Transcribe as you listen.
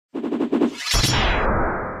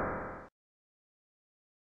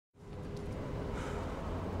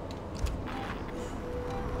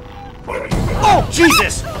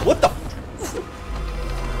Jesus! What the?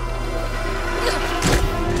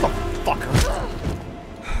 Fucker.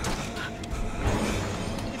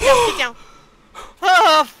 Get down.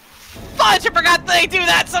 Oh, fudge! I forgot they do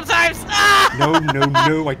that sometimes. Ah! No, no,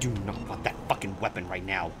 no! I do not want that fucking weapon right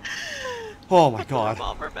now. Oh my god.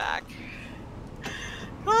 Revolver back.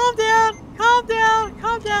 Calm down. Calm down.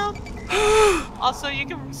 Calm down. Also, you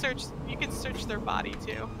can search their body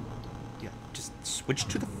too. Yeah, just switch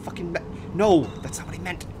to the fucking. No, that's not what I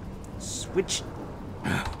meant. Switch.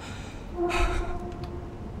 Now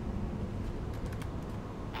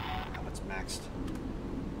it's maxed.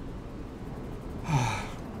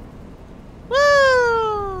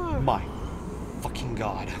 Woo! My fucking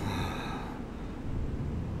god.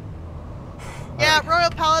 Yeah, Royal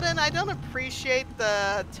Paladin, I don't appreciate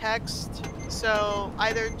the text, so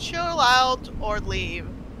either chill out or leave.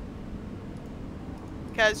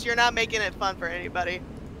 Because you're not making it fun for anybody.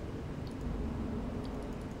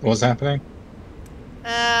 What's happening?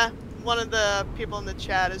 One of the people in the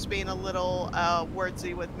chat is being a little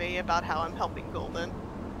wordsy with me about how I'm helping Golden.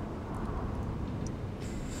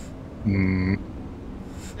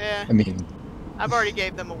 Yeah. I mean... I've already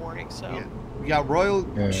gave them a warning, so... Yeah, Royal,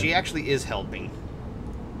 Yeah. she actually is helping.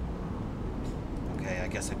 Okay, I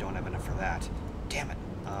guess I don't have enough for that. Damn it.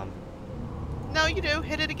 No, you do.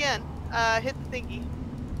 Hit it again. Hit the thingy.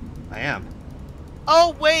 I am.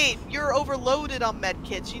 Oh, wait! You're overloaded on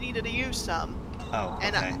medkits. You needed to use some. Oh,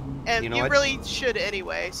 And, okay. and You know you what? really should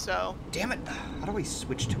anyway, so... Damn it. How do I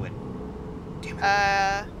switch to it? Damn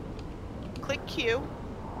it. Click Q.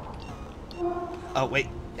 Oh, wait.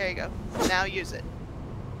 There you go. Now use it.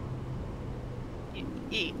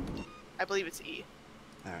 E. I believe it's E.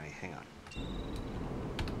 Alright, hang on.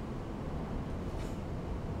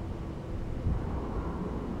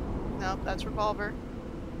 No, that's revolver.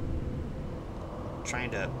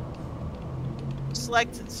 Trying to...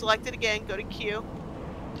 Select it again, go to Q.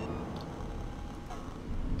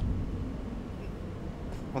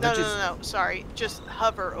 Well, No, that just... no, sorry. Just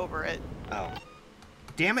hover over it. Oh.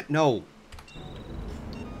 Damn it, no.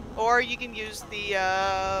 Or you can use the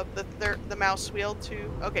mouse wheel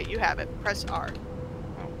to... Okay, you have it. Press R.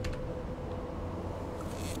 Oh.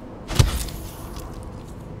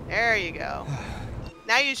 There you go.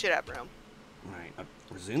 Now you should have room. Alright,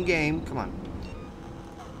 resume game. Come on.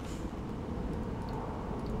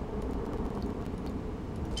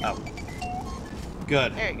 Oh.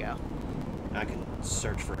 Good. There you go. I can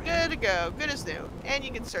search for him. Good to go. Good as new. And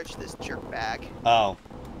you can search this jerk bag. Oh.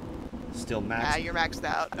 Still maxed. Ah, you're maxed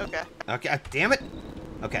out. Okay. Okay, damn it.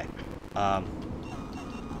 Okay. I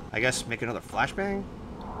guess make another flashbang?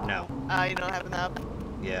 No. You don't have enough.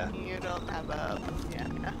 Yeah. You don't have a... Yeah.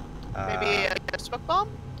 Uh, Maybe a smoke bomb?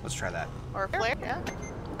 Let's try that. Or a flare? Yeah.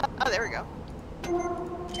 Oh, there we go.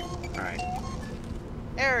 Alright.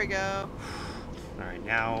 There we go. Alright,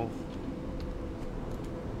 now...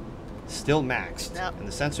 Still maxed. Yep. And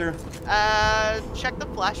the sensor? Check the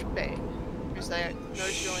flashbang. Because I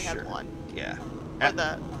noticed you only had Sure. one. Yeah. Or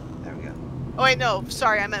the... There we go. Oh wait, no.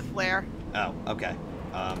 Sorry, I meant flare. Oh, okay.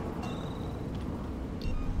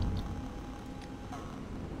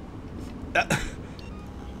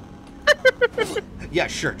 Yeah,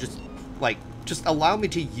 sure. Just allow me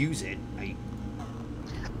to use it.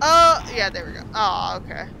 Yeah, there we go. Oh,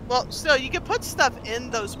 okay. Well, still, you can put stuff in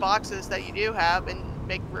those boxes that you do have and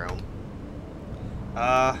make room.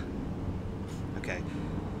 Okay.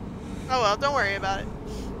 Oh well, don't worry about it.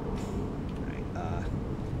 Alright,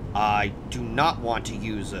 I do not want to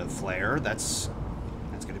use a flare. That's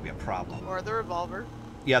going to be a problem. Or the revolver.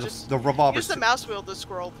 Yeah, Just the revolver. Use the mouse wheel to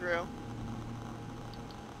scroll through.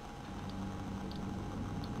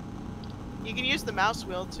 You can use the mouse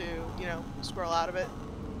wheel to, you know, scroll out of it.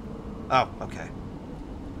 Oh, okay.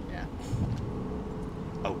 Yeah.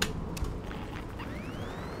 Oh.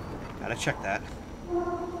 Gotta check that.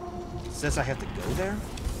 It says I have to go there?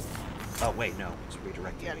 Oh, wait, no. It's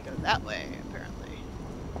redirecting. You gotta go that way, apparently.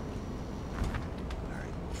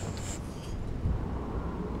 Alright.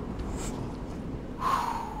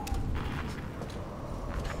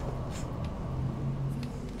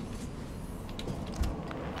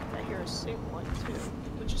 I hear a sync one too,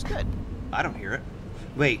 which is good. I don't hear it.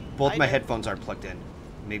 Wait, both I my do. headphones are plugged in.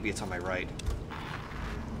 Maybe it's on my right.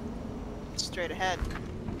 Straight ahead.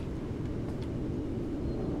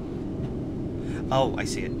 Oh, I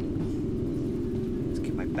see it. Let's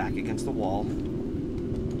get my back against the wall.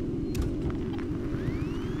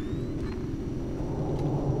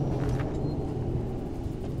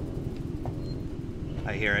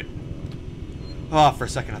 I hear it. Oh, for a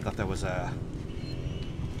second I thought that was a...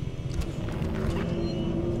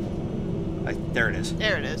 There it is.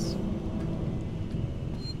 There it is.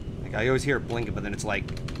 I always hear it blinking, but then it's like...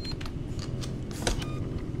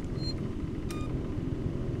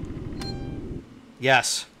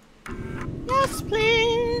 Yes. Yes,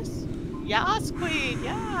 please. Yes, queen.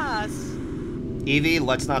 Yes. Evie,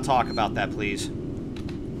 let's not talk about that, please.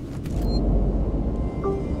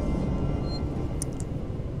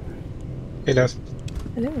 Hey, Dusk.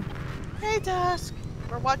 Hello. Hey, Dusk.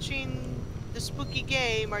 We're watching the spooky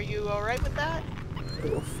game. Are you alright with that?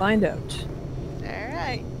 We'll find out.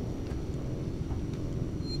 Alright.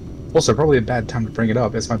 Also, probably a bad time to bring it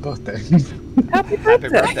up. It's my birthday. Happy Happy birthday!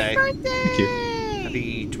 birthday. Birthday! Thank you.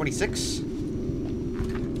 Happy 26?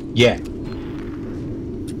 Yeah.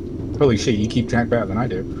 Holy shit, you keep track better than I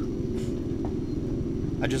do.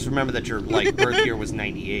 I just remember that your, like, birth year was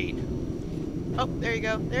 98. Oh, there you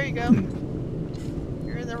go. There you go.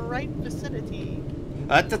 You're in the right vicinity.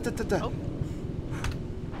 Oh.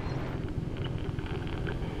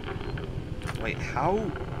 Wait, how?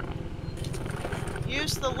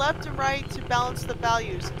 Use the left and right to balance the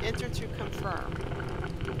values. Enter to confirm.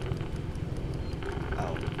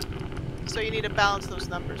 Oh. So you need to balance those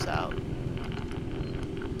numbers out.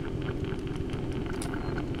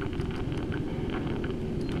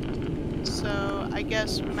 So I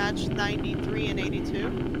guess match 93 and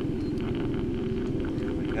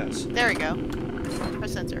 82. Yes. There we go.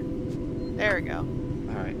 Press enter. There we go.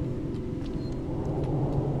 Alright.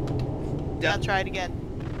 Now try it again.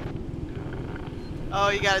 Oh,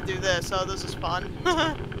 you gotta do this. Oh, this is fun.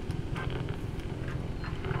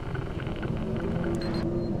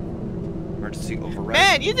 Emergency override.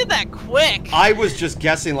 Man, you did that quick! I was just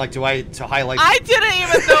guessing, like, to highlight... I didn't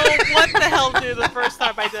even know what the hell to do the first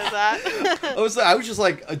time I did that. I was just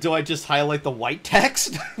like, do I just highlight the white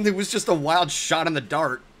text? It was just a wild shot in the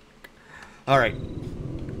dark. Alright.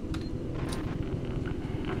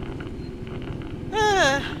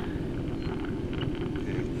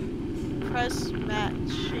 Press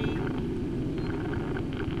matching.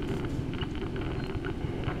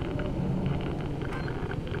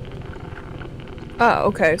 Ah,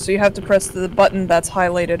 okay, so you have to press the button that's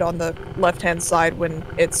highlighted on the left-hand side when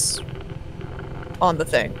it's on the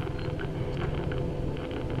thing.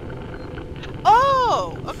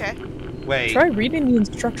 Oh, okay. Wait. Try reading the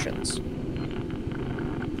instructions.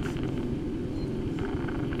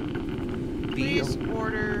 Please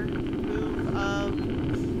order move of...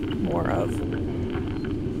 More of.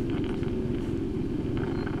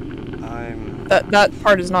 That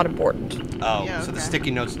part is not important. Oh, Yeah, so the okay.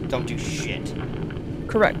 sticky notes don't do shit.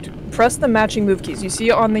 Correct. Press the matching move keys. You see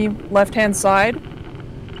on the left-hand side,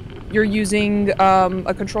 you're using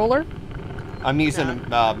a controller? I'm using a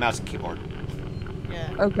mouse and keyboard.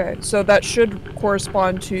 Yeah. Okay, so that should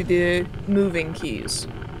correspond to the moving keys.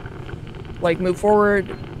 Like move forward,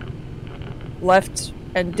 left,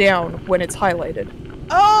 and down when it's highlighted.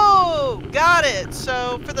 Oh, got it.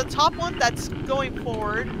 So for the top one, that's going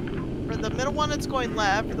forward. For the middle one, it's going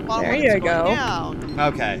left. For the bottom There one, you it's going go. down.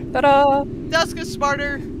 Okay. Ta-da! Dusk is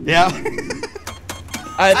smarter. Yeah.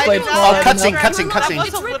 I played did not Oh, Fallout cutscene, enough- cutscene, That cutscene. wasn't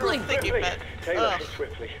It's literally Ripley. thinking Ripley, that. Taylor, Ugh. it's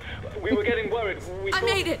Ripley. We were getting worried. I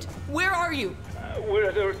made it. Where are you? We're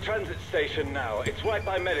at a transit station now. It's right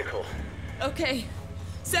by medical. Okay.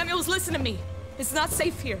 Samuels, listen to me. It's not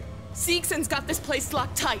safe here. Seegson's got this place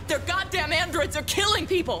locked tight. Their goddamn androids are killing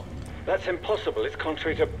people. That's impossible. It's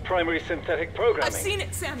contrary to primary synthetic programming. I've seen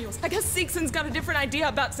it, Samuels. I guess Seegson's got a different idea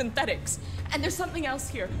about synthetics. And there's something else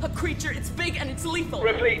here. A creature. It's big and it's lethal.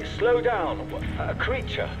 Ripley, slow down. A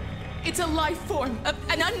creature. It's a life form.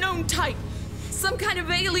 An unknown type. Some kind of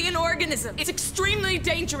alien organism. It's extremely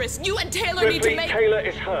dangerous. You and Taylor need to Ripley, make... Taylor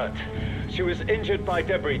is hurt. She was injured by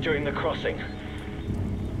debris during the crossing.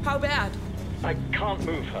 How bad? I can't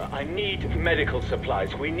move her. I need medical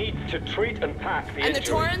supplies. We need to treat and pack the And the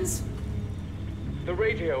injury. Torrens? The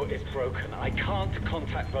radio is broken. I can't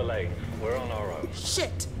contact Verlaine. We're on our own.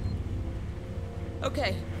 Shit.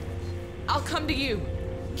 Okay. I'll come to you.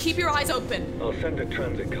 Keep your eyes open. I'll send a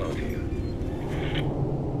transit car to you.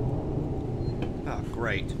 Oh,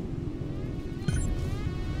 great.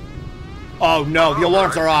 Oh no, the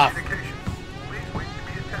alarms are off.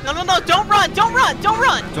 No, no, no, don't run, don't run, don't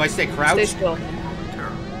run! Do I stay Stay crouched? still.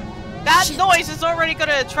 That noise is already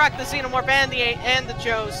gonna attract the xenomorph and the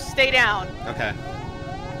Joes. Stay down. Okay.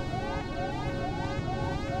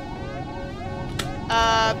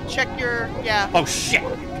 Check your, yeah. Oh shit.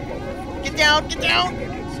 Get down, get down!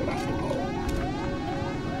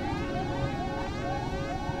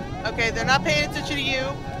 Okay, they're not paying attention to you.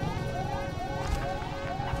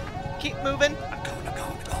 Keep moving.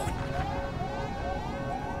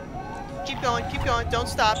 I'm going. Keep going, don't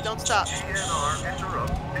stop, don't stop.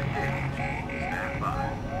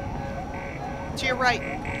 to your right.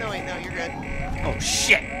 No, wait, no, you're good. Oh,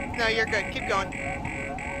 shit. No, you're good. Keep going.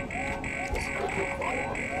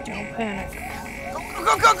 Don't panic. Go,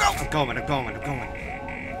 go, go, go, go! I'm going.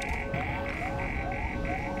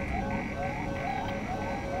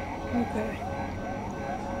 Okay.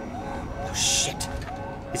 Oh, shit.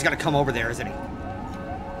 He's gonna come over there, isn't he?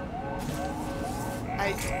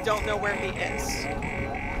 I don't know where he is.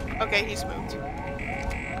 Okay, he's moved.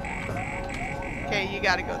 Okay, you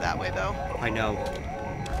gotta go that way, though. I know.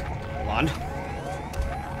 Hold on.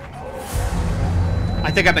 I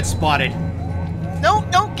think I've been spotted. No,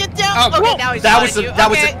 don't get down! Oh, okay, now he's that was spotted you. that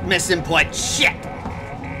was Okay. a misinput. Shit!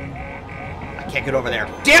 I can't get over there.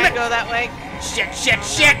 Damn it! Go that way. Shit!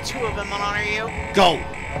 Two of them honor you. Go!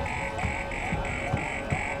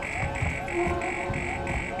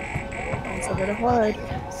 That's a bit of hard.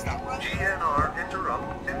 Stop running. GNR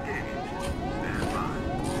interrupt engaged. Stand by.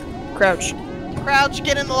 Crouch. Crouch,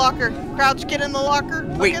 get in the locker. Crouch, get in the locker.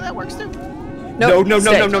 Wait. Okay, that works too. Nope, No,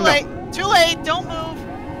 stay. Too late. Too late. Don't move.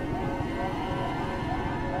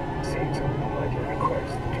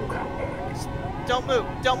 Don't move.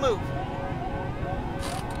 Don't move.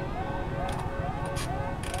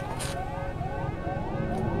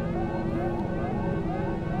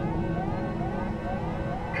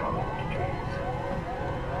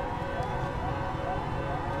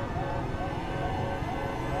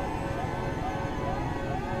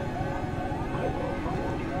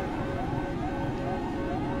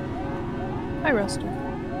 Hi, Rusty.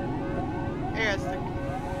 Here's the...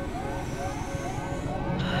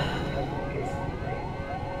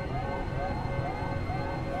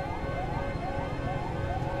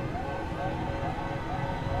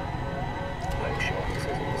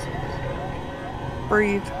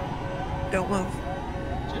 Breathe. Don't move.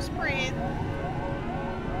 Just breathe.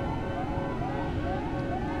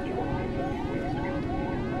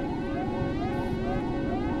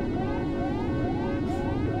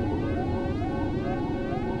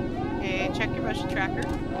 Okay, check your motion tracker.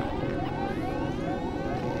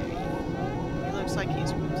 He looks like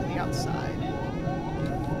he's moved to the outside.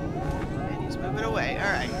 And he's moving away.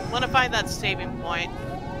 Alright, want to find that saving point.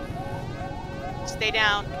 Stay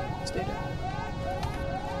down. Stay down.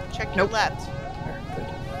 Check your Nope. left. There,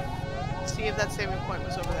 good. See if that saving point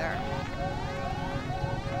was over there.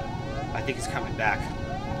 I think he's coming back.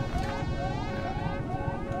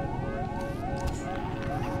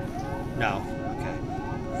 No. Okay.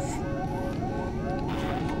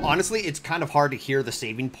 Honestly, it's kind of hard to hear the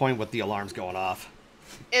saving point with the alarms going off.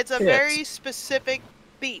 It's a Yes. very specific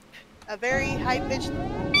beep. A very high-pitched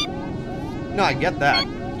beep. No, I get that.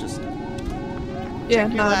 Just Yeah, your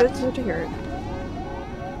no, left. it's good to hear it.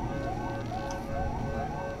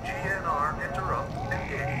 GNR interrupt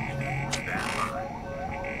engaged. Stand by.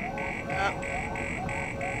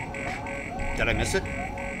 did I miss it?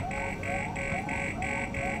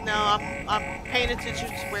 No, I'm paying attention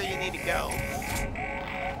to where you need to go.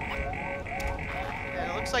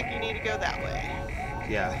 And it looks like you need to go that way.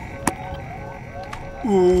 Yeah.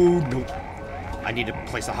 Ooh, no. I need a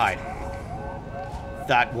place to hide.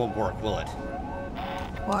 That won't work, will it?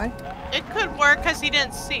 Why? It could work because he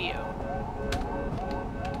didn't see you.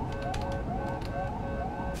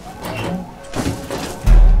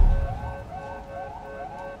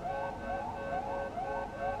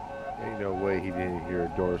 Ain't no way he didn't hear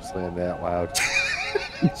a door slam that loud.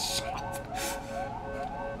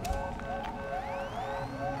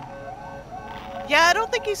 Yeah, I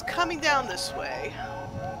don't think he's coming down this way.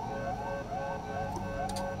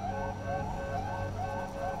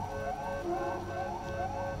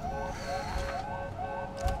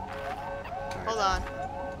 Hold on.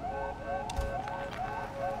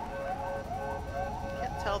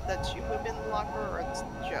 Can't tell if that's you who've been in the locker or it's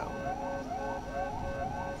Joe.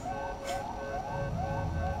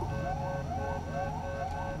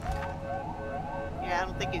 Yeah, I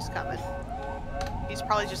don't think he's coming. He's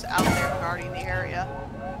probably just out there guarding the area.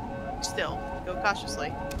 Still, go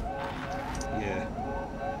cautiously. Yeah.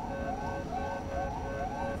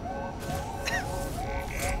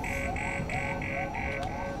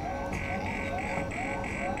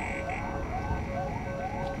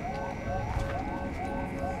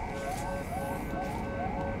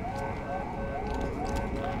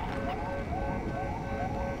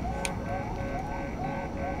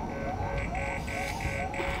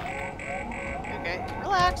 Okay,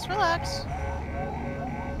 relax, relax.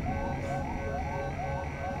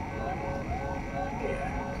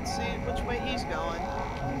 Let's see which way he's going.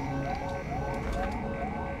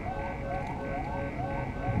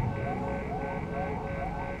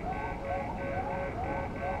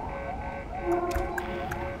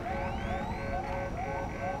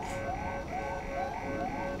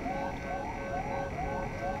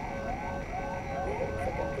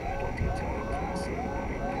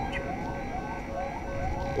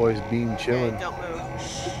 Boys being chilling. Okay, don't move.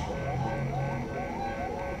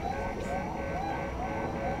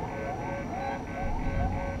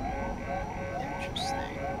 Interesting.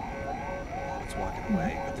 It's walking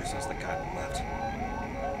away, but there's just the guy on the left.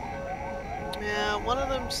 Yeah, one of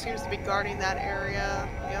them seems to be guarding that area.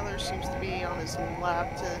 The other seems to be on his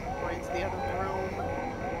left, going into the other room.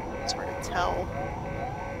 It's hard to tell.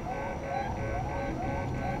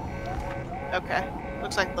 Okay.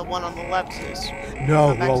 Looks like the one on the left is...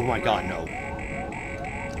 No, back oh to my the god, room. no.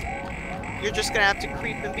 You're just gonna have to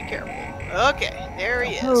creep and be careful. Okay, there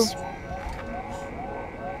he Oh. is.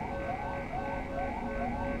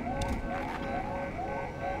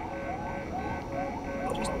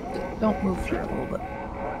 Don't move through a little bit.